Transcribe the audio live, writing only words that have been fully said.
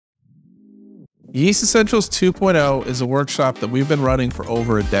Yeast Essentials 2.0 is a workshop that we've been running for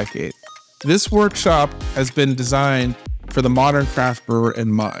over a decade. This workshop has been designed for the modern craft brewer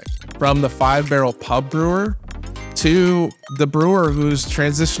in mind, from the 5-barrel pub brewer to the brewer who's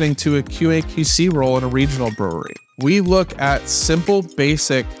transitioning to a QA/QC role in a regional brewery. We look at simple,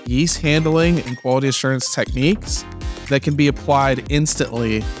 basic yeast handling and quality assurance techniques that can be applied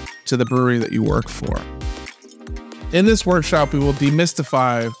instantly to the brewery that you work for. In this workshop, we will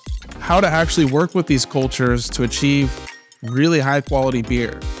demystify how to actually work with these cultures to achieve really high quality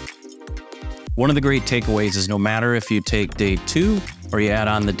beer. One of the great takeaways is no matter if you take day 2 or you add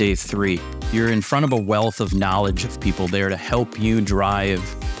on the day 3, you're in front of a wealth of knowledge of people there to help you drive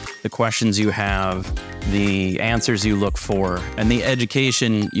the questions you have, the answers you look for, and the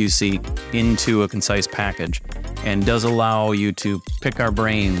education you seek into a concise package. And does allow you to pick our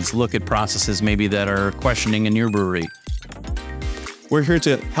brains, look at processes maybe that are questioning in your brewery. We're here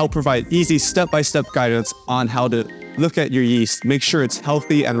to help provide easy step-by-step guidance on how to look at your yeast, make sure it's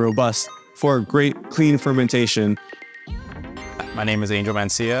healthy and robust for great, clean fermentation. My name is Angel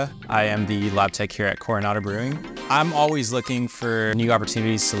Mancia. I am the lab tech here at Coronado Brewing. I'm always looking for new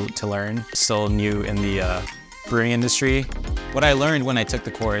opportunities to learn, still new in the brewing industry. What I learned when I took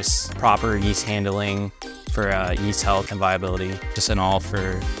the course, proper yeast handling for yeast health and viability, just in all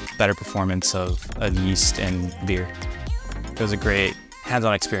for better performance of yeast and beer. It was a great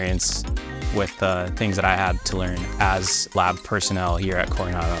hands-on experience with things that I had to learn as lab personnel here at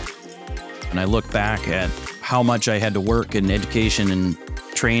Coronado. And I look back at how much I had to work in education and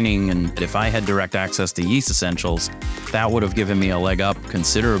training, and if I had direct access to Yeast Essentials, that would have given me a leg up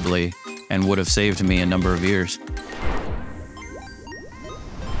considerably and would have saved me a number of years.